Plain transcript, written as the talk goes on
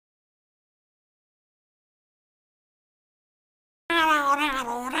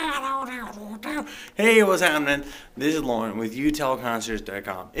Hey, what's happening? This is Lauren with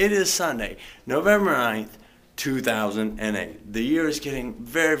UTELconcerts.com. It is Sunday, November 9th, 2008. The year is getting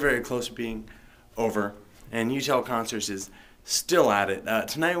very, very close to being over, and UTEL Concerts is still at it.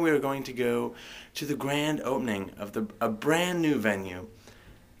 Tonight we are going to go to the grand opening of a brand new venue,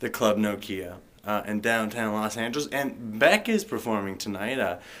 the Club Nokia, in downtown Los Angeles. And Beck is performing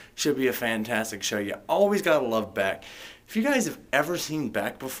tonight. Should be a fantastic show. You always gotta love Beck. If you guys have ever seen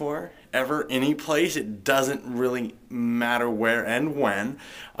Beck before, ever, any place, it doesn't really matter where and when.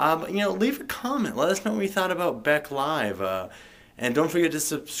 But, leave a comment. Let us know what you thought about Beck live. And don't forget to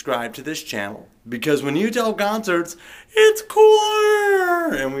subscribe to this channel, because when you tell concerts, it's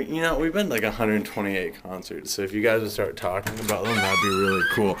cooler. And we've been to like 128 concerts. So if you guys would start talking about them, that'd be really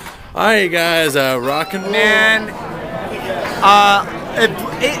cool. All right, guys, rock and roll. Man,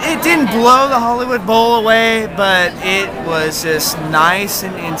 it didn't blow the Hollywood Bowl away, but it was just nice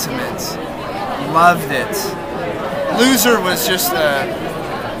and intimate. Loved it. Loser was just the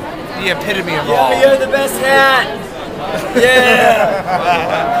epitome of all. You're the best hat. Yeah.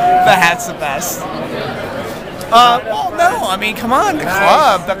 The hat's the best. Well, no, I mean, come on, the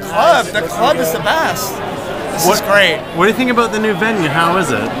club is the best. This is great. What do you think about the new venue? How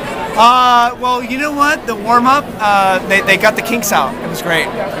is it? Well, you know what? The warm-up, they got the kinks out. It was great.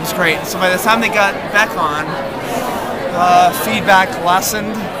 It was great. So by the time they got Beck on, feedback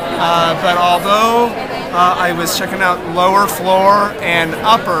lessened. But although I was checking out lower floor and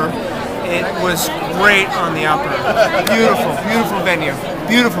upper, it was great on the upper. Beautiful, beautiful venue.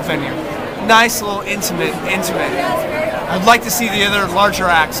 Beautiful venue. Nice little intimate. I'd like to see the other larger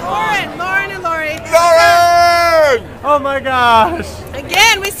acts. Lauren and Lori. Lauren! Oh my gosh!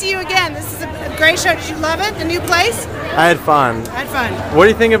 Again, we see you again. This is a great show. Did you love it? The new place? I had fun. I had fun. What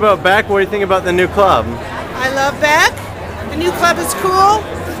do you think about Beck? What do you think about the new club? I love Beck. The new club is cool.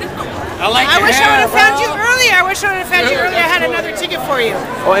 I wish I would have found you earlier. I had another ticket for you.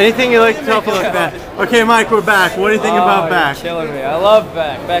 Well, anything you'd like to tell people like that? Okay, Mike, we're back. What do you think about Beck? Killing me. I love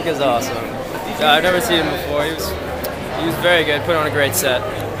Beck. Beck is awesome. I've never seen him before. He was very good. Put on a great set.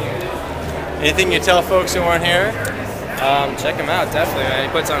 Anything you tell folks who weren't here? Check him out, definitely, man.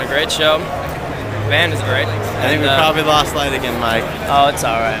 He puts on a great show. The band is great. I think we probably lost light again, Mike. Oh, it's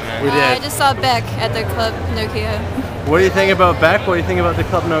all right, man. We did. I just saw Beck at the Club Nokia. What do you think about Beck? What do you think about the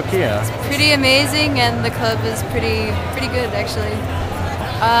Club Nokia? It's pretty amazing, and the club is pretty good, actually.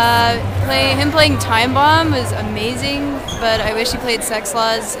 Him playing Time Bomb was amazing, but I wish he played Sex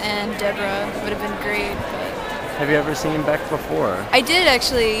Laws and Deborah. Would have been great. Have you ever seen Beck before? I did,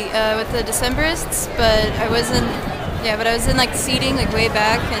 actually, with the Decemberists, but I wasn't. Yeah, but I was in like seating like way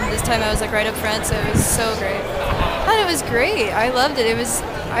back, and this time I was like right up front, so it was so great. I thought it was great. I loved it.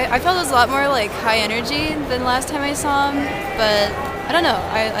 I felt it was a lot more like high energy than last time I saw him, but I don't know.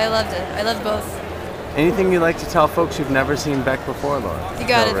 I loved it. I loved both. Anything you'd like to tell folks who've never seen Beck before, Laura? You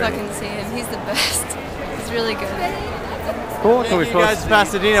gotta fucking see him. He's the best. He's really good. Cool. Thank you guys,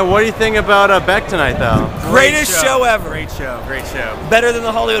 Pasadena. What do you think about Beck tonight, though? Greatest show ever. Great show. Better than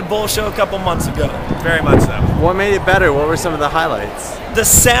the Hollywood Bowl show a couple months ago. Very much so. What made it better? What were some of the highlights? The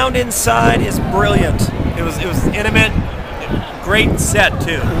sound inside is brilliant. It was intimate. Great set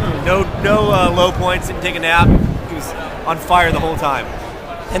too. No low points. Didn't take a nap. He was on fire the whole time.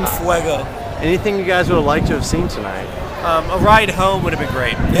 And fuego. Anything you guys would have liked to have seen tonight? A ride home would have been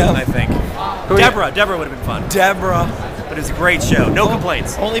great. Yeah. I think. Deborah would have been fun. But it was a great show. No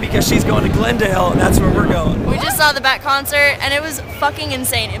complaints. Only because she's going to Glendale, and that's where we're going. We just saw the Beck concert, and it was fucking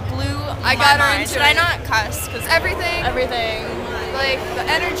insane. It blew my mind. Should I not cuss? Cause everything. Like the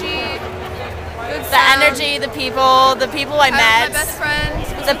energy, the people I met. My best friend.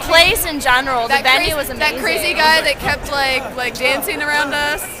 The place in general, the venue was amazing. That crazy guy that kept like dancing around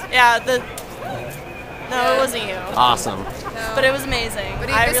us. Yeah, no, it wasn't you. Awesome. No. But it was amazing. But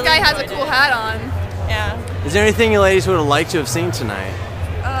this guy has a cool hat on. Yeah. Is there anything you ladies would have liked to have seen tonight?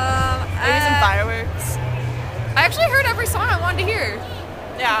 Maybe some fireworks. I actually heard every song I wanted to hear.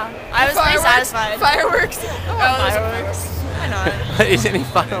 Yeah, I was pretty satisfied. Fireworks. Fireworks. Why not? Is any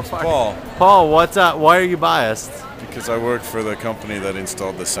final part? Paul, what's up? Why are you biased? because I worked for the company that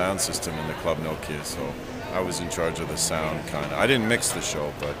installed the sound system in the Club Nokia, so I was in charge of the sound kind of. I didn't mix the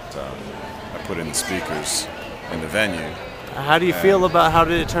show, but I put in the speakers in the venue. How do you feel about how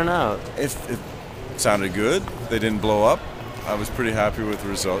did it turn out? It sounded good. They didn't blow up. I was pretty happy with the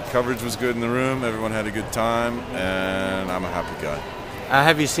result. Coverage was good in the room. Everyone had a good time, and I'm a happy guy.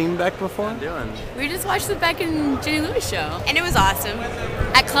 Have you seen Beck before? We just watched the Beck and Jenny Lewis show, and it was awesome.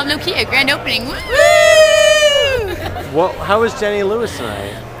 At Club Nokia, grand opening. Woo! Well, how was Jenny Lewis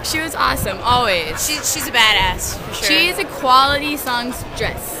tonight? She was awesome, always. She's a badass, for sure. She is a quality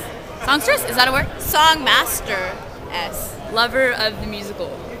songstress. Songstress? Is that a word? Songmaster S. Lover of the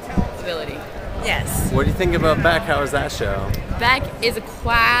musical ability. Yes. What do you think about Beck? How was that show? Beck is a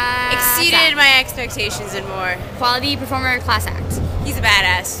class Exceeded my expectations and more. quality performer, class act. He's a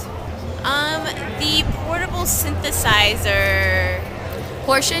badass. The portable synthesizer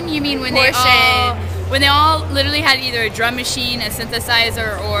Portion? You mean when Portion. they all literally had either a drum machine, a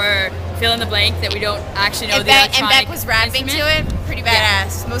synthesizer, or fill in the blank that we don't actually know and the electronic Beck was rapping instrument. to it. Pretty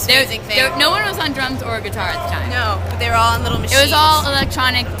badass. Most amazing thing. No one was on drums or guitar at the time. No, but they were all on little machines. It was all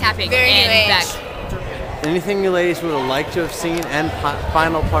electronic tapping Very and new age. Beck. Anything you ladies would have liked to have seen, and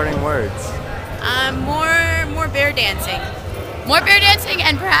final parting words. More bear dancing. More bear dancing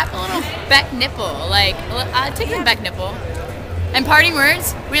and perhaps a little Beck nipple. Like, take the Beck nipple. And parting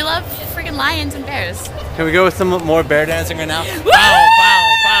words, we love freaking lions and bears. Can we go with some more bear dancing right now? Woo! Pow,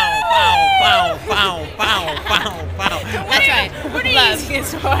 pow, pow, pow, pow, pow, pow, pow. That's right. What are you using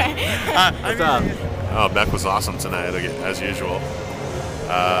this for? What's up? Oh, Beck was awesome tonight, as usual.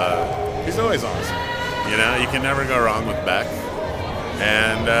 He's always awesome. You know, you can never go wrong with Beck.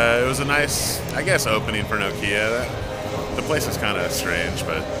 And it was a nice, I guess, opening for Nokia. The place is kind of strange,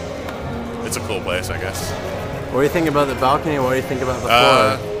 but it's a cool place, I guess. What do you think about the balcony? What do you think about the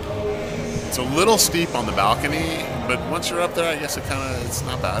floor? It's a little steep on the balcony, but once you're up there, I guess it's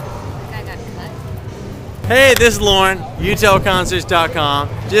not bad. Hey, this is Lauren, utelconcerts.com.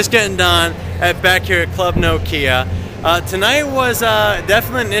 Just getting done at Beck here at Club Nokia. Tonight was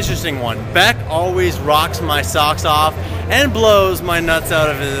definitely an interesting one. Beck always rocks my socks off and blows my nuts out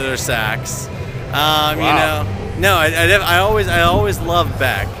of their sacks. Wow. You know, no, I always love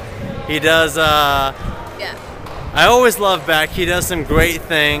Beck. He does. I always love Beck. He does some great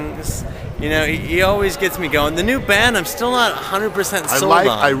things. You know, he always gets me going. The new band, I'm still not 100% sold on.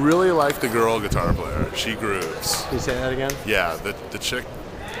 I really like the girl guitar player. She grooves. Can you say that again? Yeah, the chick,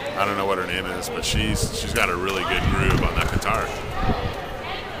 I don't know what her name is, but she's got a really good groove on that guitar.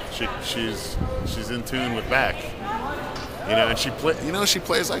 She's in tune with Beck. You know, and she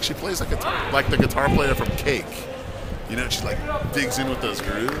plays like the guitar player from Cake. You know, she like digs in with those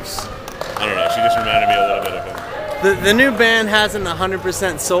grooves. I don't know. She just reminded me a little bit of him. The new band hasn't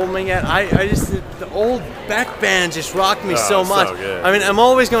 100% sold me yet. The old Beck band just rocked me so much. So good. I mean, I'm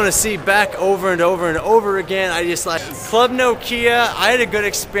always going to see Beck over and over and over again. I just like Club Nokia. I had a good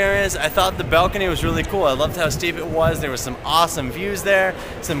experience. I thought the balcony was really cool. I loved how steep it was. There was some awesome views there,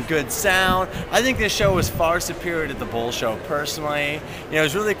 some good sound. I think this show was far superior to the Bull show, personally. You know, it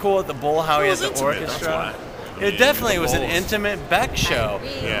was really cool at the Bull how he had the orchestra. It definitely was an intimate Beck show.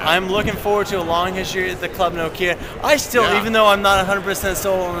 Yeah. I'm looking forward to a long history at the Club Nokia. I still, even though I'm not 100%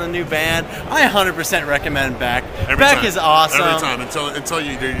 sold on the new band, I 100% recommend Beck. Beck is awesome. Every time, until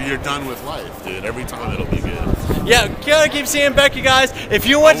you're done with life, dude. Every time it'll be good. Yeah, gotta keep seeing Beck, you guys. If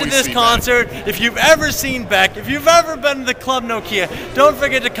you went to this concert, if you've ever seen Beck, if you've ever been to the Club Nokia, don't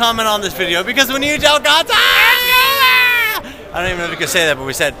forget to comment on this video, because when you tell concerts, I don't even know if you could say that, but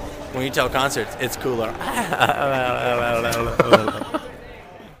we said, when you tell concerts, it's cooler.